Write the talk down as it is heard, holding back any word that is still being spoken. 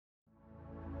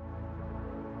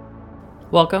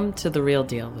Welcome to The Real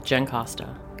Deal with Jen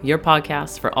Costa, your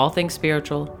podcast for all things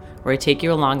spiritual, where I take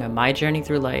you along on my journey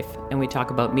through life and we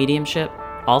talk about mediumship,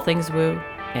 all things woo,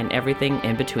 and everything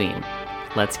in between.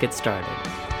 Let's get started.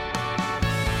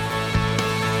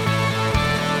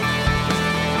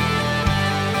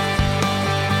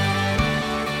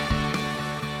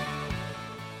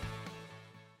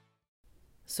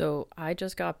 So I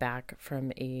just got back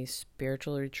from a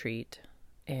spiritual retreat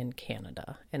in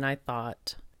Canada, and I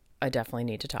thought I definitely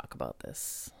need to talk about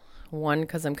this. One,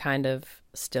 because I'm kind of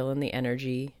still in the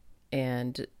energy,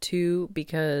 and two,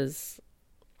 because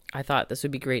I thought this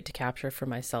would be great to capture for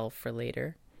myself for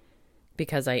later,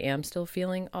 because I am still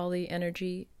feeling all the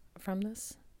energy from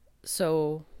this.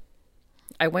 So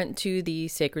I went to the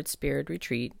Sacred Spirit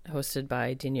Retreat hosted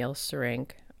by Danielle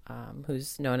Sarank,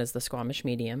 who's known as the Squamish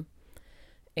Medium,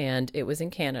 and it was in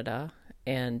Canada,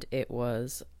 and it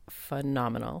was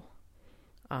phenomenal.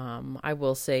 I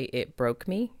will say it broke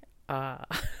me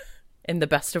in the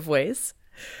best of ways.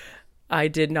 I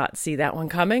did not see that one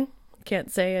coming. Can't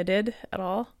say I did at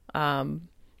all.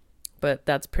 But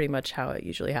that's pretty much how it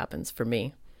usually happens for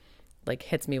me. Like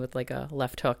hits me with like a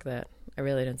left hook that I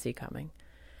really didn't see coming.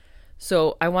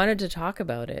 So I wanted to talk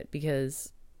about it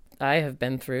because I have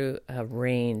been through a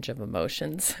range of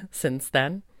emotions since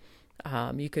then.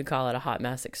 You could call it a hot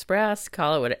mess express,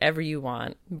 call it whatever you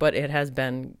want, but it has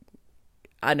been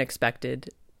unexpected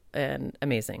and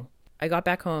amazing. I got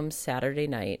back home Saturday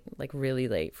night, like really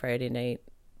late, Friday night,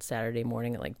 Saturday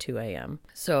morning at like 2 a.m.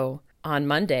 So on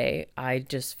Monday, I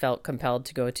just felt compelled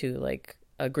to go to like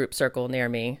a group circle near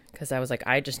me because I was like,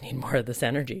 I just need more of this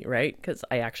energy, right? Because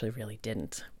I actually really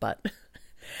didn't, but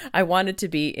I wanted to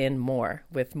be in more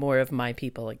with more of my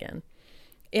people again.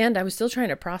 And I was still trying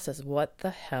to process what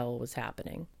the hell was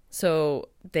happening. So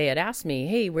they had asked me,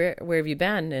 hey, where have you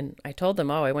been? And I told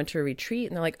them, I went to a retreat.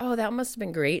 And they're like, oh, that must have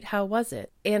been great. How was it?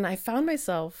 And I found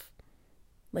myself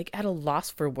like at a loss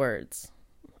for words.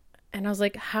 And I was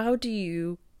like, how do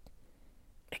you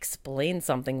explain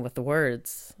something with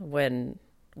words when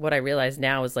what I realize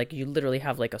now is like you literally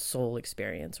have like a soul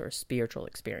experience or a spiritual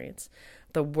experience.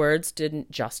 The words didn't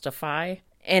justify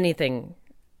anything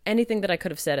that I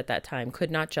could have said at that time could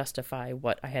not justify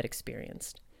what I had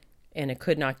experienced. And it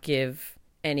could not give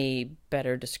any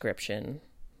better description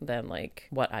than like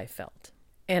what I felt.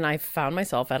 And I found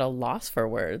myself at a loss for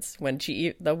words when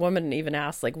the woman even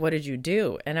asked like, what did you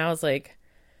do? And I was like,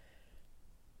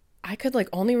 I could like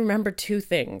only remember two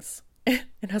things. And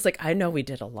I was like, I know we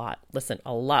did a lot. Listen,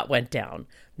 a lot went down.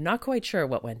 I'm not quite sure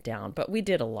what went down, but we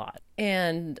did a lot.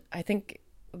 And I think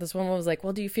this woman was like,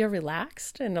 well, do you feel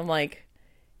relaxed? And I'm like,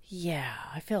 yeah,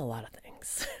 I feel a lot of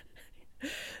things.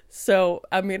 So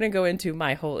I'm going to go into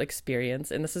my whole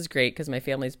experience. And this is great because my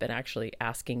family's been actually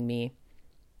asking me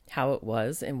how it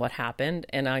was and what happened.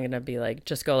 And I'm going to be like,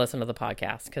 just go listen to the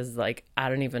podcast because like, I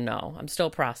don't even know. I'm still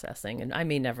processing and I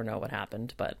may never know what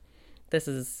happened, but this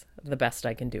is the best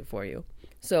I can do for you.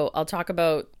 So I'll talk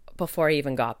about before I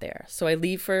even got there. So I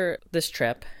leave for this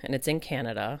trip and it's in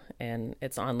Canada and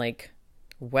it's on like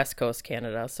West Coast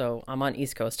Canada. So I'm on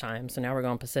East Coast time. So now we're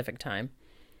going Pacific time.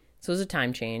 So it was a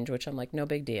time change, which I'm like, no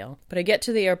big deal. But I get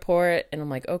to the airport and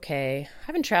I'm like, okay, I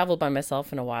haven't traveled by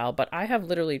myself in a while, but I have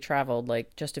literally traveled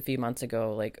like just a few months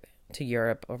ago, like to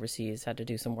Europe overseas, had to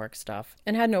do some work stuff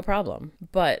and had no problem.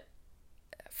 But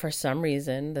for some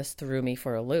reason, this threw me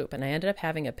for a loop and I ended up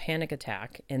having a panic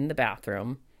attack in the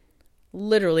bathroom,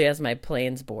 literally as my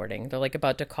plane's boarding. They're like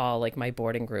about to call like my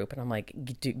boarding group. And I'm like,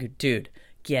 dude,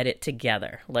 get it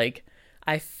together. Like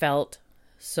I felt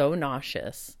so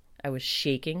nauseous. I was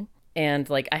shaking and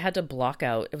like I had to block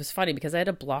out. It was funny because I had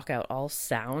to block out all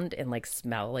sound and like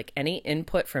smell. Like any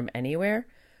input from anywhere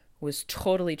was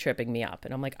totally tripping me up.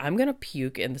 And I'm like, I'm going to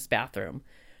puke in this bathroom.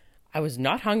 I was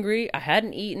not hungry. I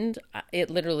hadn't eaten. It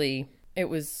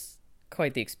was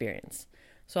quite the experience.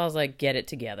 So I was like, get it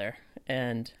together.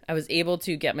 And I was able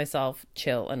to get myself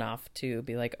chill enough to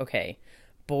be like, okay,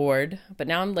 bored. But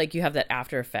now I'm like, you have that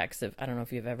after effects of, I don't know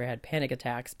if you've ever had panic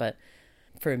attacks, but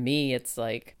for me, it's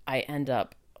like I end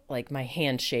up like my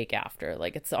hands shake after.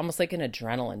 Like it's almost like an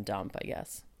adrenaline dump, I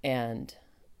guess. And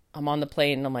I'm on the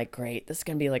plane and I'm like, great, this is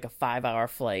going to be like a 5-hour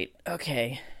flight.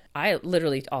 Okay. I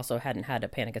literally also hadn't had a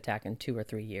panic attack in 2 or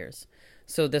 3 years.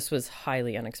 So this was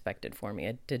highly unexpected for me.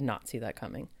 I did not see that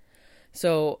coming.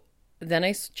 So then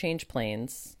I changed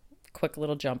planes, quick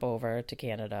little jump over to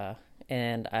Canada,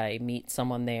 and I meet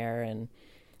someone there and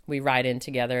we ride in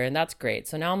together and that's great.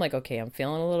 So now I'm like, okay, I'm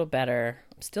feeling a little better.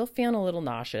 I'm still feeling a little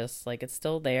nauseous. Like it's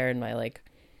still there in my like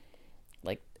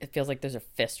like it feels like there's a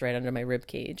fist right under my rib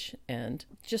cage, and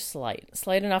just slight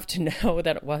enough to know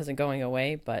that it wasn't going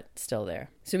away, but still there.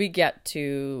 So we get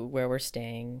to where we're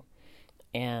staying,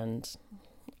 and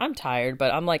I'm tired,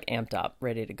 but I'm like amped up,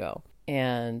 ready to go.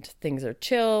 And things are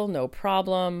chill, no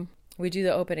problem. We do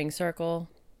the opening circle,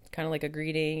 kind of like a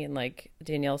greeting, and like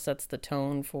Danielle sets the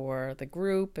tone for the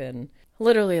group. And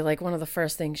literally, like, one of the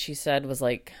first things she said was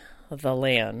like, the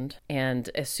land. And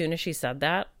as soon as she said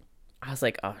that, I was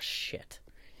like, oh shit.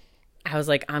 I was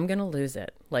like, I'm gonna lose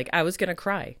it. Like, I was gonna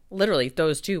cry. Literally,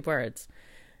 those 2 words.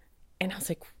 And I was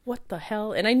like, what the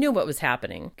hell? And I knew what was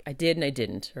happening. I did and I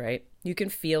didn't, right? You can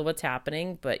feel what's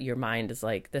happening, but your mind is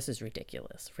like, this is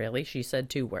ridiculous. Really? She said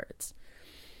 2 words.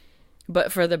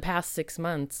 But for the past 6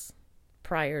 months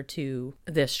prior to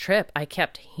this trip, I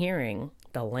kept hearing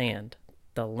the land,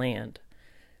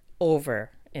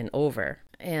 over and over.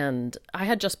 And I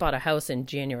had just bought a house in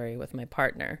January with my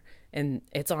partner, and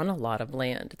it's on a lot of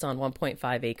land. It's on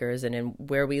 1.5 acres. And in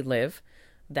where we live,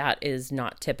 that is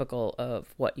not typical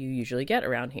of what you usually get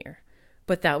around here.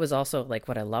 But that was also like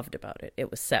what I loved about it.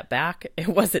 It was set back. It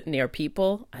wasn't near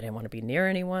people. I didn't want to be near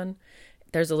anyone.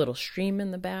 There's a little stream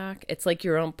in the back. It's like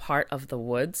your own part of the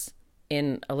woods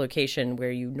in a location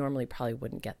where you normally probably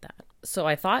wouldn't get that. So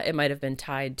I thought it might have been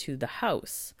tied to the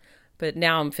house. But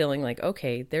now I'm feeling like,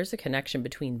 okay, there's a connection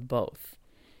between both.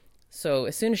 So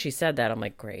as soon as she said that, I'm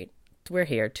like, great. We're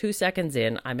here. 2 seconds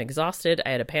in, I'm exhausted.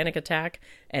 I had a panic attack,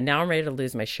 and now I'm ready to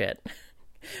lose my shit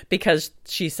because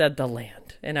she said the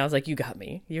land. And I was like, you got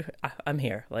me. I'm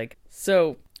here. Like,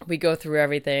 so we go through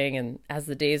everything, and as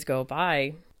the days go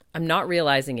by, I'm not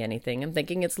realizing anything. I'm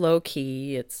thinking it's low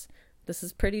key. This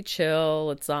is pretty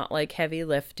chill. It's not like heavy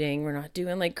lifting. We're not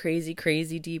doing like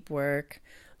crazy deep work.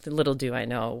 Little do I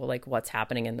know, like, what's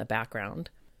happening in the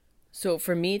background. So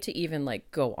for me to even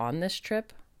like go on this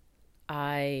trip,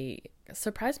 I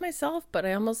surprised myself, but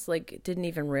I almost like didn't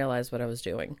even realize what I was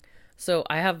doing. So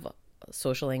I have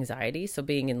social anxiety. So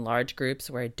being in large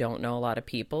groups where I don't know a lot of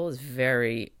people is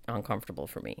very uncomfortable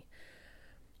for me.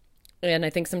 And I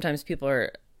think sometimes people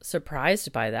are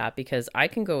surprised by that, because I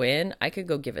can go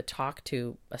give a talk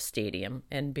to a stadium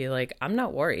and be like, I'm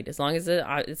not worried. As long as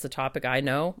it's a topic I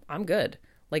know, I'm good.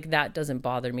 Like, that doesn't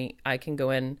bother me. I can go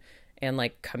in and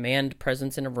like command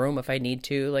presence in a room if I need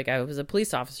to. Like, I was a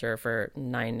police officer for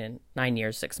 9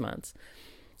 years, 6 months.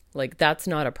 Like, that's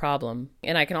not a problem.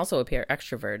 And I can also appear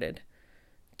extroverted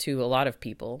to a lot of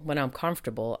people. When I'm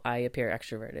comfortable, I appear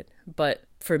extroverted. But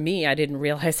for me, I didn't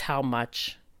realize how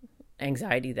much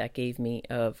anxiety that gave me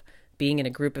of being in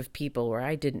a group of people where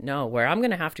I didn't know, where I'm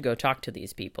going to have to go talk to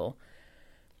these people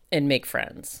and make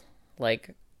friends.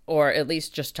 Like, or at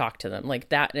least just talk to them. Like,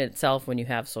 that in itself, when you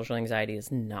have social anxiety,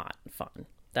 is not fun.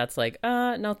 That's like,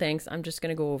 no thanks, I'm just going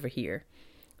to go over here.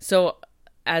 So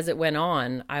as it went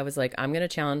on, I was like, I'm going to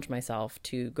challenge myself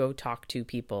to go talk to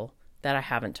people that I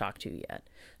haven't talked to yet.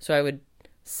 So I would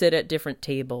sit at different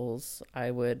tables.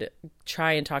 I would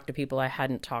try and talk to people I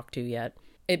hadn't talked to yet.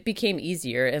 It became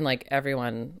easier, and like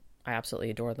everyone, I absolutely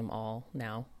adore them all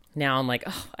now. Now I'm like,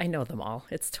 oh, I know them all.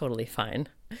 It's totally fine.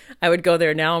 I would go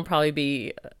there now and probably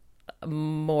be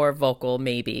more vocal,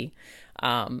 maybe.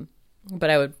 But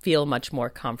I would feel much more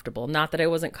comfortable. Not that I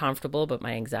wasn't comfortable, but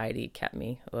my anxiety kept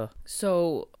me. Ugh.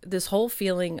 So this whole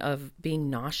feeling of being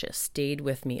nauseous stayed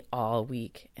with me all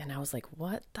week. And I was like,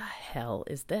 what the hell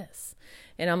is this?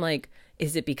 And I'm like,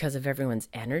 is it because of everyone's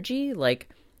energy? Like,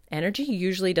 energy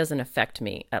usually doesn't affect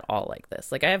me at all like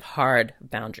this. Like, I have hard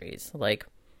boundaries. Like,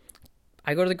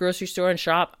 I go to the grocery store and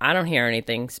shop. I don't hear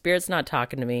anything. Spirit's not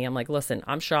talking to me. I'm like, listen,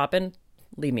 I'm shopping.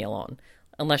 Leave me alone.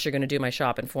 Unless you're going to do my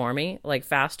shopping for me, like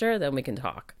faster, then we can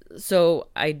talk. So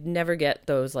I never get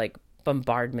those like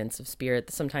bombardments of spirit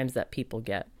sometimes that people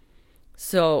get.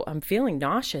 So I'm feeling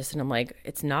nauseous, and I'm like,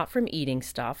 it's not from eating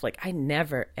stuff. Like, I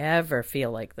never, ever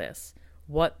feel like this.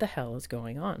 What the hell is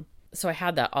going on? So I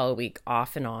had that all week,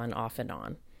 off and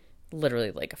on,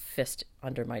 literally like a fist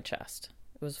under my chest.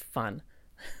 It was fun.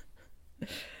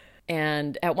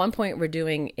 And at one point we're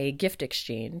doing a gift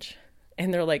exchange,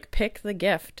 and they're like, pick the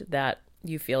gift that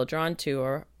you feel drawn to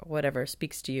or whatever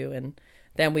speaks to you. And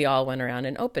then we all went around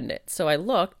and opened it. So I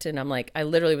looked, and I'm like, I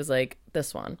literally was like,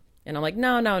 this one. And I'm like,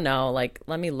 no, like,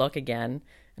 let me look again.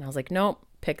 And I was like, nope,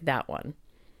 pick that one.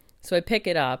 So I pick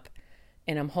it up,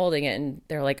 and I'm holding it, and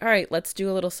they're like, all right, let's do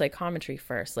a little psychometry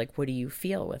first. Like, what do you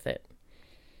feel with it?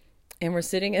 And we're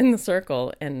sitting in the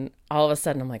circle, and all of a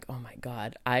sudden I'm like, oh my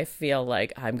God, I feel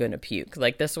like I'm going to puke.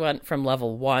 Like, this went from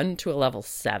level 1 to a level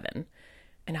 7.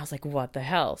 And I was like, what the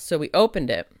hell? So we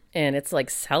opened it, and it's like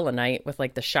selenite with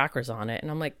like the chakras on it. And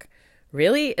I'm like,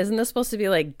 really? Isn't this supposed to be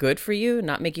like good for you?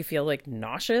 Not make you feel like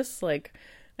nauseous? Like,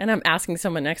 And I'm asking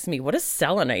someone next to me, what does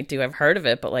selenite do? I've heard of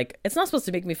it, but like, it's not supposed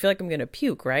to make me feel like I'm going to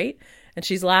puke, right? And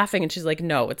she's laughing and she's like,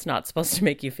 no, it's not supposed to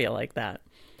make you feel like that.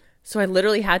 So I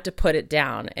literally had to put it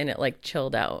down and it like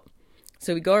chilled out.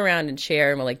 So we go around and share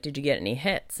and we're like, did you get any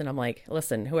hits? And I'm like,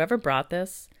 listen, whoever brought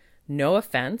this, no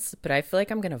offense, but I feel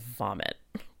like I'm going to vomit.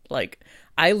 Like,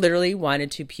 I literally wanted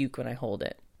to puke when I hold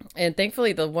it. And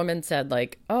thankfully the woman said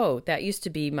like, oh, that used to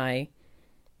be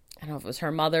I don't know if it was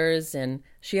her mother's, and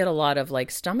she had a lot of like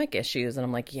stomach issues. And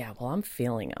I'm like, yeah, well, I'm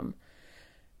feeling them.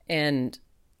 And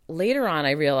later on,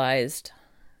 I realized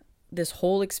this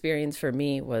whole experience for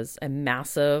me was a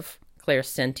massive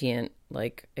clairsentient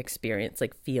like experience,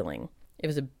 like feeling. It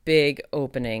was a big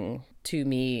opening to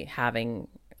me having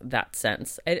that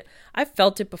sense. I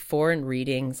felt it before in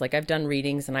readings. Like I've done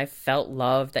readings and I felt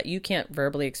love that you can't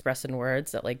verbally express in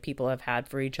words that like people have had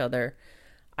for each other.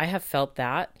 I have felt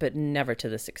that, but never to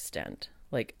this extent.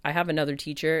 Like I have another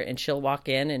teacher and she'll walk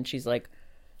in and she's like,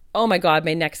 oh my God,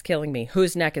 my neck's killing me.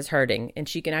 Whose neck is hurting? And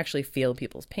she can actually feel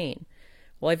people's pain.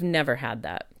 Well, I've never had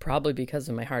that, probably because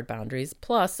of my hard boundaries.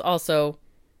 Plus also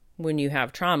when you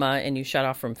have trauma and you shut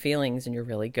off from feelings and you're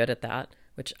really good at that,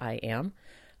 which I am,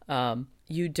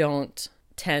 you don't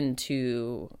tend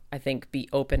to, I think, be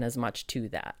open as much to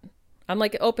that. I'm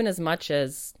like open as much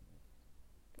as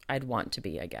I'd want to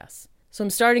be, I guess. So I'm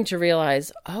starting to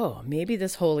realize, oh, maybe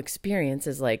this whole experience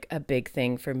is like a big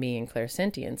thing for me in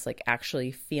clairsentience, like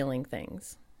actually feeling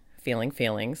things, feeling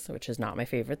feelings, which is not my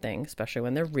favorite thing, especially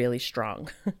when they're really strong.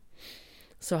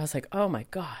 So I was like, oh my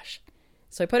gosh.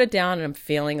 So I put it down and I'm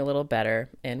feeling a little better.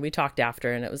 And we talked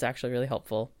after and it was actually really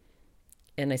helpful.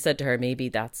 And I said to her, maybe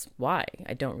that's why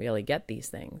I don't really get these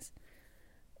things.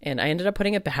 And I ended up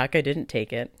putting it back. I didn't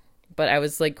take it, but I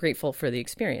was like grateful for the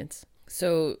experience.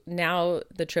 So now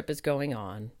the trip is going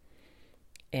on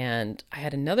and I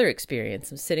had another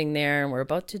experience. I'm sitting there and we're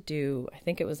about to do, I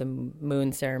think it was a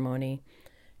moon ceremony,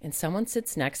 and someone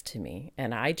sits next to me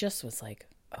and I just was like,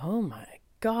 oh my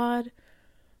God.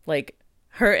 Like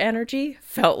her energy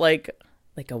felt like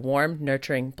a warm,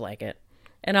 nurturing blanket.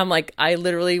 And I'm like, I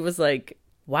literally was like,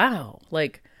 wow.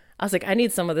 Like, I was like, I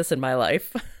need some of this in my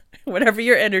life. Whatever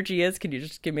your energy is, can you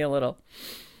just give me a little?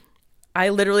 I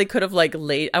literally could have like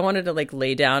I wanted to like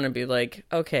lay down and be like,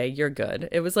 okay, you're good.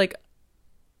 It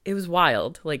was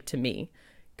wild, like to me,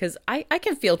 because I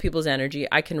can feel people's energy.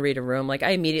 I can read a room. Like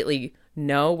I immediately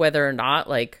know whether or not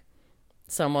like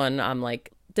someone I'm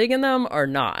like digging them or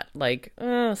not. Like,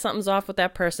 something's off with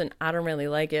that person. I don't really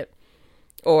like it.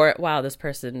 Or, wow, this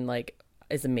person like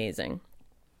is amazing.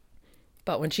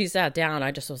 But when she sat down,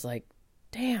 I just was like,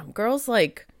 damn, girl's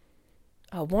like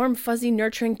a warm, fuzzy,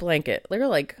 nurturing blanket. They're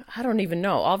like, I don't even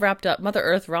know, all wrapped up. Mother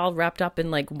Earth, we're all wrapped up in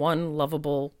like one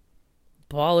lovable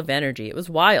ball of energy. It was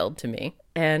wild to me.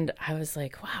 And I was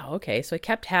like, wow, okay. So I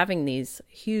kept having these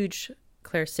huge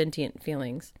clairsentient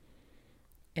feelings.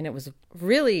 And it was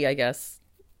really, I guess,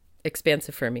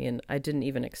 expansive for me. And I didn't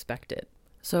even expect it.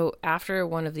 So after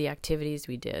one of the activities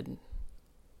we did,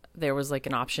 there was like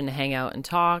an option to hang out and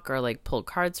talk or like pull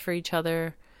cards for each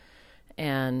other.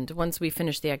 And once we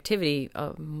finished the activity,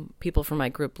 people from my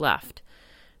group left.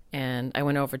 And I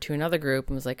went over to another group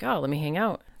and was like, oh, let me hang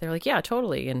out. They're like, yeah,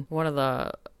 totally. And one of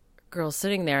the girls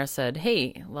sitting there said,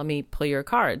 hey, let me pull your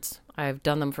cards. I've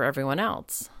done them for everyone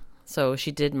else. So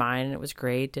she did mine and it was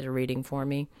great, did a reading for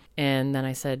me. And then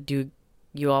I said, do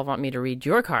you all want me to read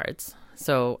your cards?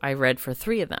 So I read for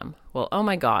 3 of them. Well, oh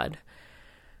my God.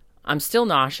 I'm still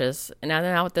nauseous. And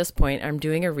now at this point, I'm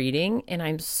doing a reading and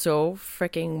I'm so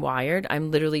freaking wired.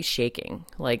 I'm literally shaking.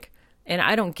 Like, and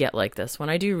I don't get like this. When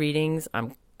I do readings,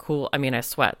 I'm cool. I mean, I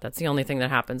sweat. That's the only thing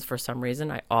that happens for some reason.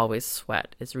 I always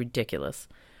sweat. It's ridiculous.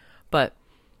 But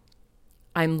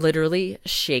I'm literally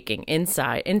shaking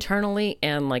inside, internally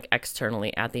and like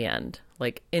externally at the end.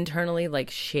 Like internally,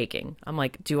 like shaking. I'm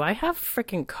like, do I have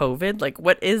freaking COVID? Like,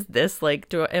 what is this? Like,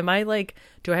 do I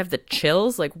have the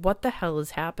chills? Like, what the hell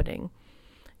is happening?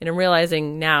 And I'm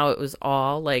realizing now it was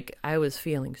all like, I was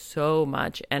feeling so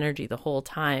much energy the whole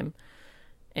time.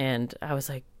 And I was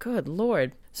like, good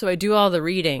Lord. So I do all the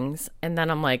readings and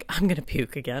then I'm like, I'm going to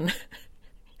puke again.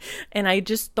 And I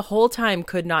just the whole time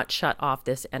could not shut off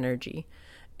this energy.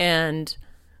 And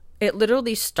it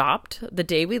literally stopped the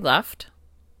day we left.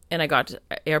 And I got to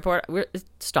the airport, it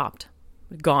stopped,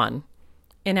 gone.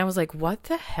 And I was like, what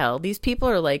the hell? These people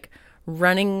are like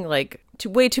running like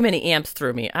way too many amps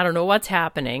through me. I don't know what's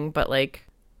happening, but like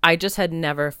I just had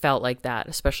never felt like that,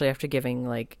 especially after giving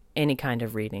like any kind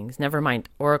of readings, never mind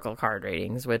oracle card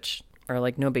readings, which are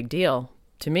like no big deal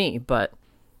to me, but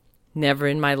never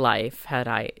in my life had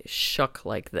I shook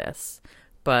like this.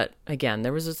 But again,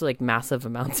 there was just like massive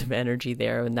amounts of energy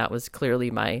there. And that was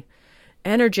clearly my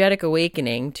energetic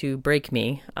awakening to break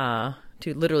me, to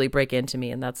literally break into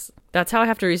me. And that's how I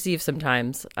have to receive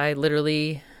sometimes. I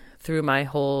literally, through my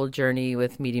whole journey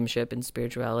with mediumship and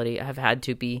spirituality, I have had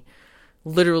to be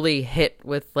literally hit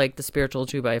with like the spiritual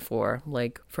 2x4,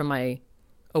 like from my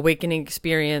awakening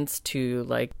experience to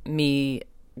like me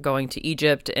going to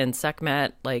Egypt and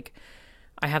Sekhmet. Like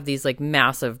I have these like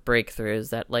massive breakthroughs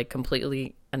that like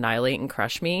completely annihilate and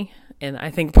crush me. And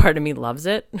I think part of me loves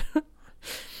it.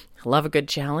 I love a good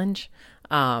challenge.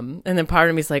 And then part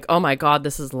of me is like, oh my God,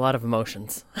 this is a lot of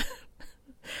emotions.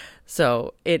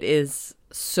 So it is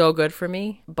so good for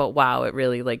me, but wow, it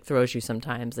really like throws you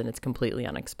sometimes and it's completely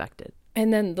unexpected.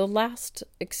 And then the last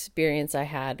experience I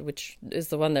had, which is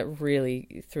the one that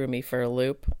really threw me for a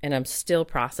loop, and I'm still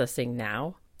processing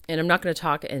now. And I'm not going to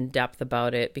talk in depth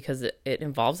about it because it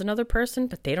involves another person,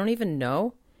 but they don't even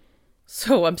know.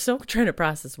 So I'm still trying to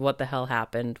process what the hell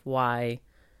happened, why.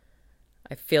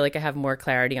 I feel like I have more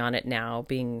clarity on it now,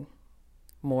 being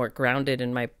more grounded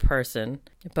in my person.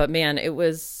 But man, it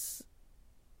was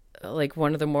like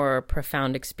one of the more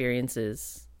profound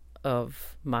experiences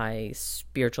of my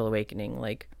spiritual awakening.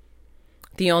 Like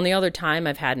the only other time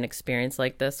I've had an experience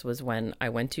like this was when I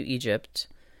went to Egypt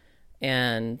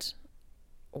and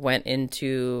went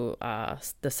into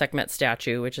the Sekhmet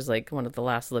statue, which is like one of the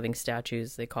last living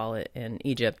statues, they call it, in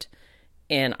Egypt.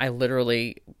 And I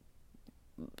literally,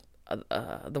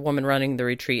 the woman running the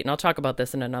retreat, and I'll talk about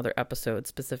this in another episode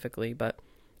specifically, but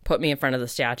put me in front of the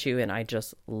statue and I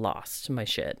just lost my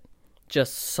shit,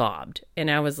 just sobbed.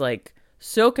 And I was like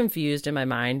so confused in my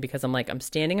mind because I'm like, I'm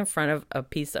standing in front of a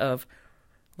piece of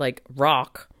like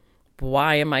rock.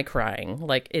 Why am I crying?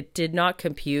 Like it did not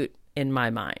compute in my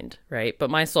mind, right? But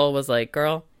my soul was like,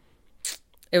 girl,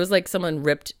 it was like someone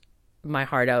ripped my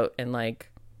heart out and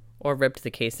like, or ripped the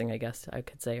casing, I guess I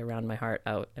could say, around my heart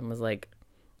out and was like,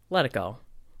 let it go.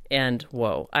 And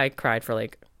whoa, I cried for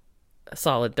like a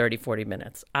solid 30, 40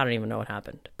 minutes. I don't even know what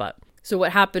happened. But so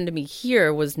what happened to me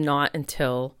here was not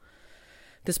until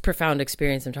this profound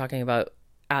experience I'm talking about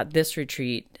at this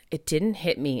retreat. It didn't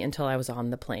hit me until I was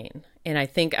on the plane. And I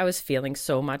think I was feeling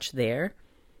so much there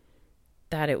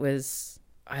that it was,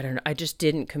 I don't know, I just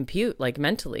didn't compute like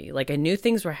mentally. Like I knew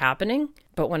things were happening,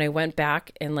 but when I went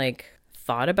back and like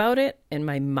thought about it and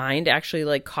my mind actually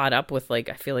like caught up with like,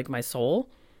 I feel like my soul,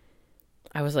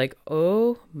 I was like,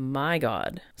 oh my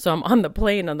God. So I'm on the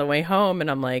plane on the way home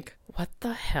and I'm like, what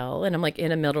the hell? And I'm like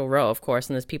in a middle row, of course,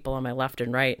 and there's people on my left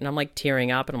and right. And I'm like tearing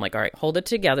up and I'm like, all right, hold it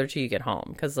together till you get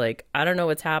home. Cause like, I don't know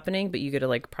what's happening, but you got to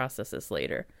like process this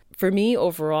later. For me,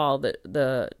 overall,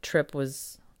 the trip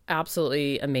was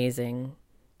absolutely amazing.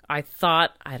 I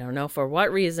thought, I don't know for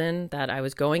what reason, that I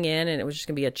was going in and it was just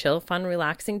going to be a chill, fun,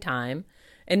 relaxing time.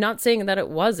 And not saying that it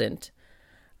wasn't,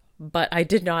 but I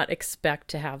did not expect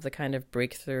to have the kind of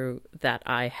breakthrough that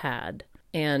I had.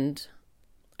 And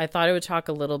I thought I would talk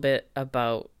a little bit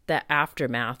about the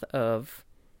aftermath of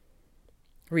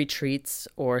retreats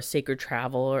or sacred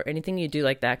travel or anything you do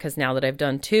like that. Because now that I've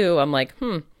done two, I'm like,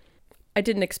 I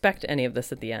didn't expect any of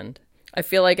this at the end. I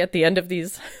feel like at the end of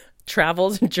these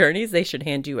travels and journeys, they should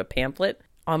hand you a pamphlet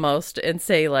almost and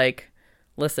say like,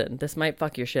 listen, this might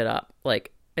fuck your shit up.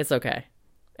 Like, it's okay.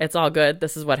 It's all good.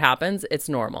 This is what happens. It's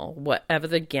normal. Whatever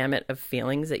the gamut of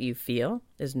feelings that you feel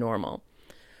is normal.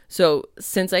 So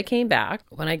since I came back,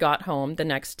 when I got home the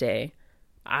next day,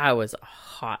 I was a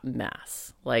hot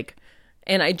mess. Like,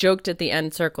 and I joked at the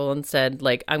end circle and said,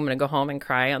 like, I'm going to go home and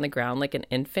cry on the ground like an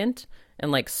infant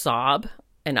and like sob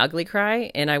an ugly cry.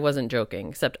 And I wasn't joking,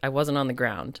 except I wasn't on the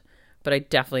ground, but I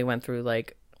definitely went through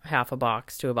like half a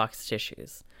box to a box of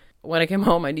tissues. When I came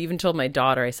home, I even told my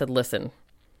daughter, I said, listen,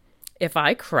 if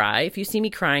I cry, if you see me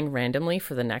crying randomly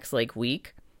for the next like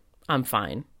week, I'm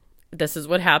fine. This is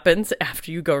what happens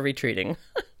after you go retreating.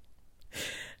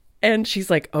 And she's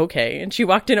like, okay. And she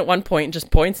walked in at one point and just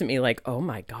points at me like, oh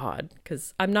my God.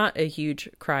 Because I'm not a huge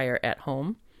crier at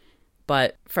home.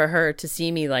 But for her to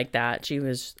see me like that, she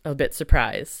was a bit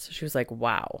surprised. She was like,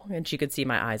 wow. And she could see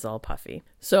my eyes all puffy.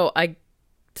 So I'm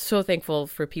so thankful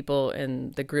for people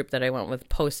in the group that I went with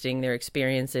posting their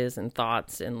experiences and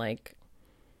thoughts and like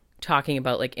talking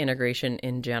about like integration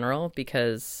in general,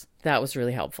 because that was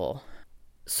really helpful.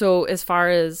 So as far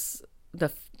as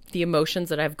the emotions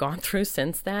that I've gone through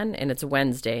since then, and it's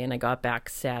Wednesday and I got back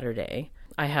Saturday,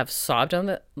 I have sobbed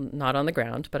not on the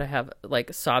ground, but I have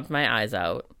like sobbed my eyes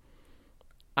out.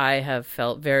 I have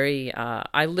felt very,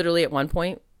 I literally at one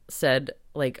point said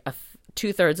like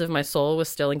 2/3 of my soul was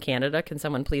still in Canada. Can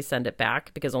someone please send it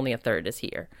back? Because only 1/3 is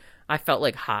here. I felt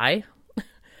like high.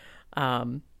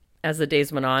 As the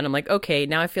days went on, I'm like, okay,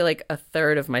 now I feel like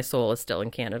 1/3 of my soul is still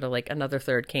in Canada. Like another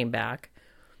 1/3 came back.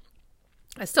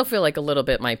 I still feel like a little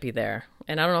bit might be there.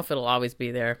 And I don't know if it'll always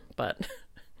be there, but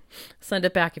send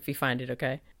it back if you find it,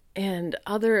 okay? And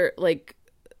other like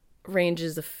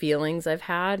ranges of feelings I've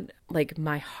had, like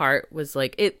my heart was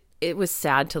like it was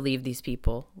sad to leave these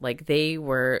people. Like they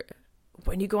were,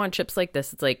 when you go on trips like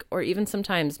this, it's like, or even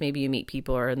sometimes maybe you meet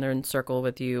people or and they're in circle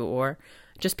with you, or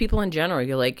just people in general,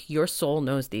 you're like, your soul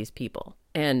knows these people.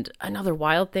 And another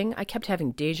wild thing, I kept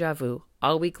having deja vu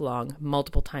all week long,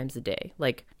 multiple times a day.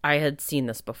 Like I had seen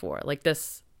this before. Like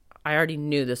this, I already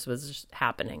knew this was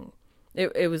happening.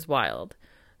 It was wild.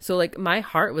 So like my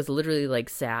heart was literally like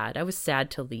sad. I was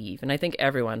sad to leave. And I think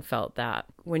everyone felt that.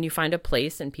 When you find a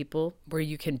place and people where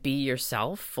you can be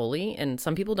yourself fully, and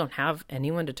some people don't have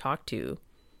anyone to talk to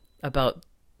about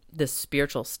this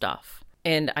spiritual stuff.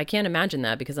 And I can't imagine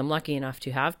that, because I'm lucky enough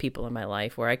to have people in my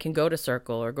life where I can go to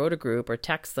circle or go to group or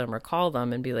text them or call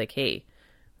them and be like, hey,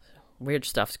 weird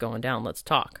stuff's going down, let's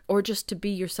talk. Or just to be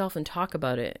yourself and talk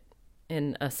about it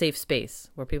in a safe space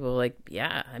where people are like,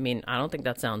 yeah, I mean, I don't think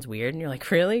that sounds weird. And you're like,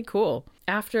 really? Cool.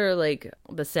 After like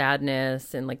the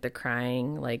sadness and like the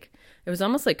crying, like it was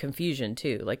almost like confusion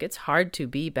too. Like it's hard to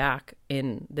be back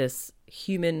in this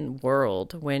human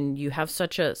world when you have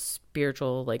such a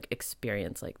spiritual like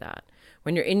experience like that.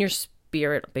 When you're in your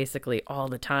spirit basically all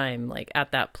the time, like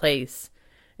at that place.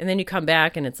 And then you come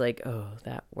back and it's like, oh,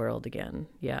 that world again.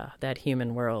 Yeah, that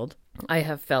human world. I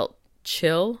have felt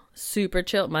chill, super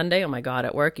chill. Monday, oh my God,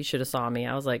 at work, you should have saw me.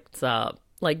 I was like, what's up?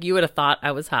 Like you would have thought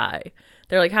I was high.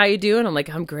 They're like, how you doing? I'm like,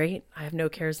 I'm great. I have no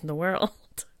cares in the world.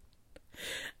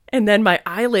 And then my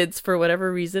eyelids, for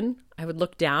whatever reason, I would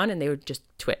look down and they would just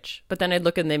twitch. But then I'd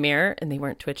look in the mirror and they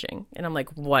weren't twitching. And I'm like,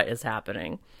 what is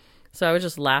happening? So I was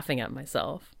just laughing at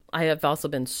myself. I have also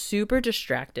been super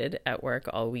distracted at work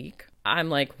all week. I'm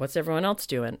like, what's everyone else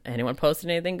doing? Anyone posting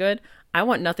anything good? I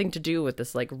want nothing to do with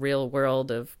this like real world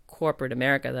of corporate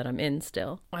America that I'm in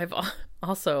still. I've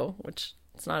also, which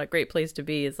it's not a great place to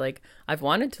be, is like, I've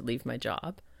wanted to leave my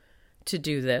job to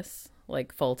do this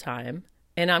like full time.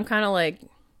 And I'm kind of like,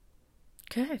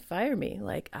 okay, fire me.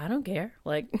 Like, I don't care.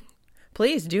 Like,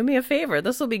 please do me a favor.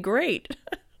 This will be great.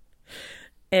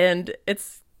 And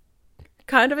it's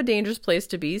kind of a dangerous place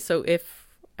to be. So if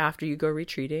after you go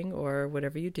retreating or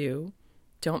whatever you do,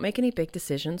 don't make any big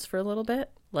decisions for a little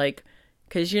bit. Like,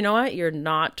 because you know what? You're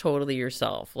not totally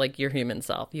yourself, like your human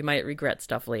self. You might regret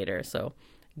stuff later. So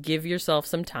give yourself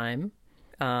some time.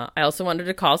 I also wanted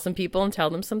to call some people and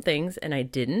tell them some things, and I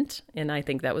didn't. And I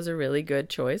think that was a really good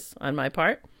choice on my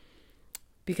part,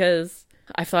 because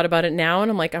I've thought about it now and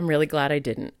I'm like, I'm really glad I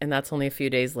didn't. And that's only a few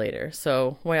days later.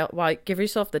 So while give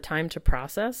yourself the time to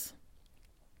process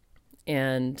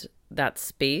and that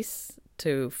space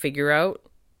to figure out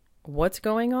what's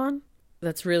going on,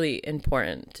 that's really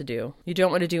important to do. You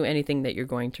don't want to do anything that you're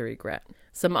going to regret.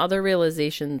 Some other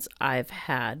realizations I've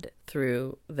had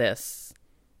through this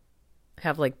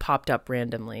have like popped up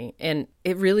randomly. And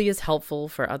it really is helpful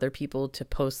for other people to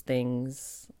post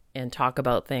things and talk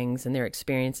about things and their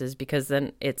experiences, because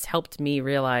then it's helped me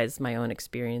realize my own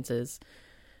experiences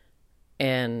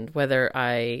and whether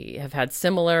I have had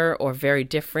similar or very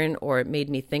different, or it made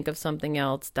me think of something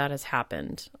else that has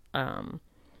happened.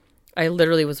 I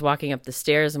literally was walking up the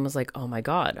stairs and was like, oh my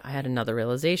God, I had another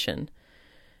realization.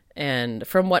 And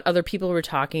from what other people were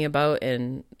talking about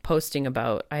and posting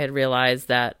about, I had realized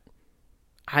that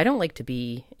I don't like to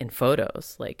be in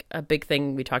photos. Like a big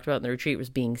thing we talked about in the retreat was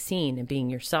being seen and being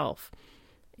yourself.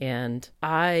 And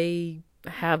I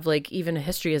have like even a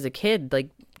history as a kid, like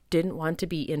didn't want to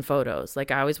be in photos.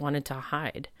 Like I always wanted to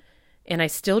hide. And I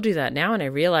still do that now. And I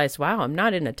realized, wow, I'm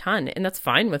not in a ton, and that's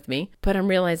fine with me, but I'm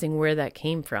realizing where that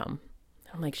came from.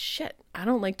 I'm like, shit, I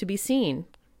don't like to be seen.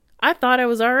 I thought I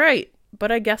was all right,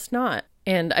 but I guess not.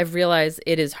 And I've realized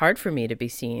it is hard for me to be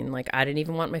seen. Like I didn't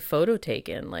even want my photo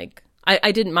taken. Like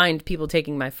I didn't mind people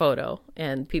taking my photo,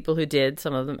 and people who did,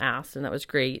 some of them asked, and that was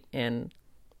great. And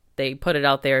they put it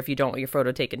out there. If you don't want your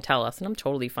photo taken, tell us. And I'm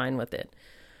totally fine with it.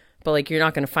 But like, you're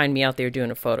not going to find me out there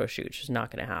doing a photo shoot. It's just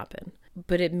not going to happen.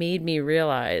 But it made me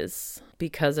realize,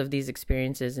 because of these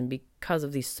experiences and because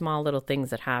of these small little things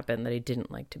that happened, that I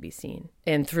didn't like to be seen.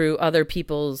 And through other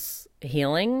people's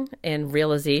healing and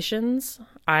realizations,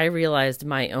 I realized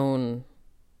my own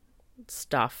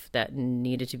stuff that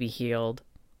needed to be healed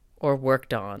or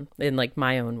worked on in like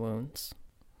my own wounds.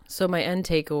 So my end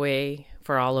takeaway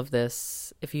for all of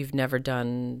this, if you've never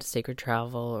done sacred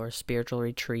travel or spiritual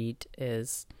retreat,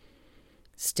 is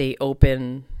stay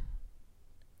open.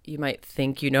 You might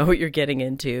think you know what you're getting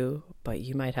into, but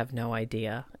you might have no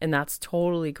idea. And that's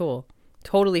totally cool.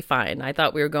 Totally fine. I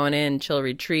thought we were going in, chill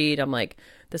retreat. I'm like,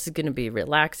 this is going to be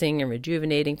relaxing and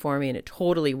rejuvenating for me. And it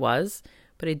totally was.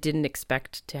 but I didn't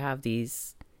expect to have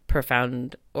these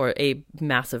profound or a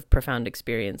massive profound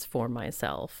experience for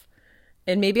myself.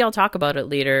 And maybe I'll talk about it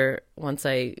later once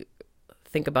I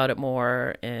think about it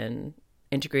more and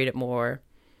integrate it more.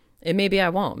 And maybe I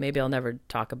won't. Maybe I'll never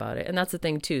talk about it. And that's the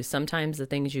thing too. Sometimes the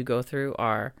things you go through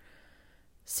are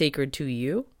sacred to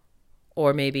you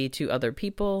or maybe to other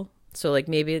people. So like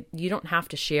maybe you don't have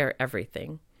to share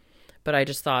everything. But I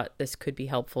just thought this could be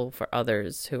helpful for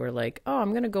others who are like, oh,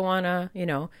 I'm going to go on a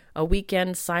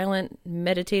weekend silent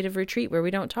meditative retreat where we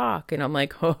don't talk. And I'm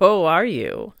like, oh, are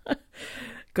you?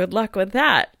 Good luck with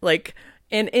that. Like,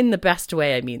 and in the best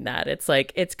way, I mean that. It's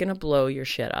like, it's going to blow your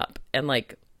shit up. And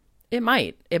like, it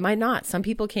might not. Some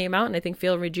people came out and I think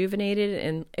feel rejuvenated,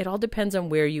 and it all depends on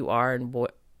where you are and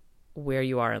where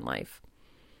you are in life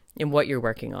and what you're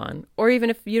working on. Or even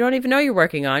if you don't even know you're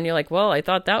working on, you're like, well, I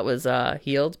thought that was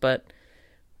healed, but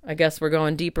I guess we're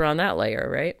going deeper on that layer,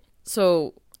 right?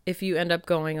 So if you end up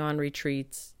going on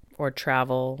retreats or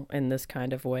travel in this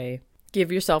kind of way,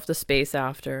 give yourself the space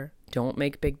after. Don't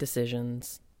make big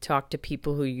decisions. Talk to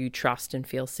people who you trust and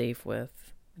feel safe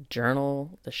with.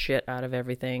 Journal the shit out of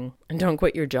everything. And don't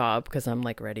quit your job, because I'm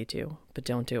like ready to, but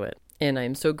don't do it. And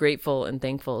I'm so grateful and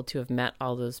thankful to have met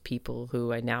all those people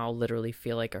who I now literally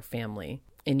feel like are family.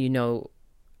 And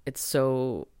it's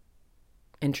so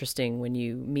interesting when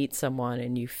you meet someone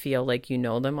and you feel like you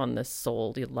know them on this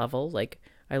soul level. Like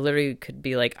I literally could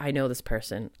be like, I know this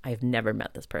person. I've never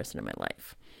met this person in my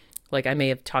life. Like I may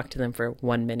have talked to them for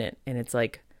 1 minute, and it's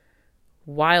like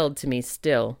wild to me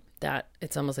still that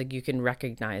it's almost like you can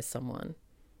recognize someone.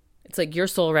 It's like your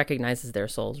soul recognizes their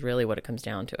soul is really what it comes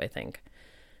down to, I think.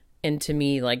 And to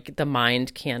me, like the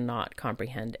mind cannot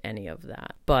comprehend any of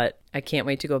that. But I can't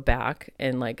wait to go back,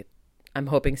 and like I'm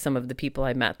hoping some of the people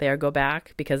I met there go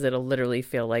back, because it'll literally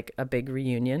feel like a big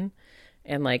reunion.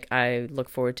 And like I look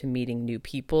forward to meeting new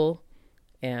people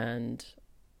and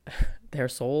their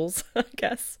souls, I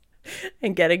guess,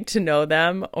 and getting to know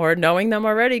them or knowing them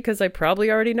already, because I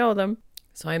probably already know them.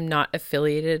 So I'm not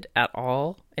affiliated at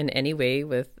all in any way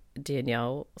with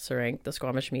Danielle Sarank, the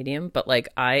Squamish medium, but like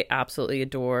I absolutely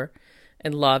adore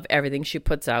and love everything she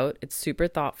puts out. It's super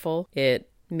thoughtful. It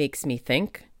makes me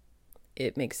think.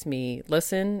 It makes me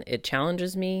listen. It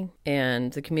challenges me.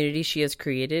 And the community she has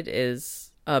created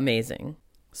is amazing.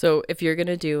 So if you're going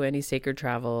to do any sacred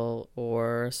travel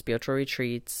or spiritual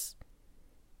retreats,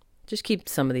 just keep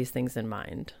some of these things in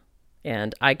mind.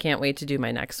 And I can't wait to do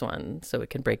my next one so it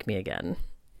can break me again.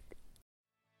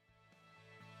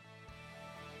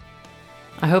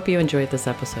 I hope you enjoyed this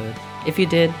episode. If you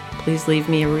did, please leave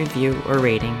me a review or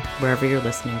rating wherever you're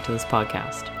listening to this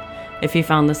podcast. If you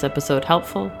found this episode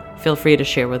helpful, feel free to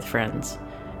share with friends.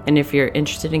 And if you're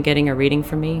interested in getting a reading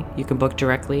from me, you can book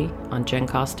directly on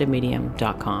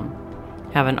jencostamedium.com.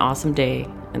 Have an awesome day,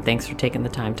 and thanks for taking the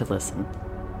time to listen.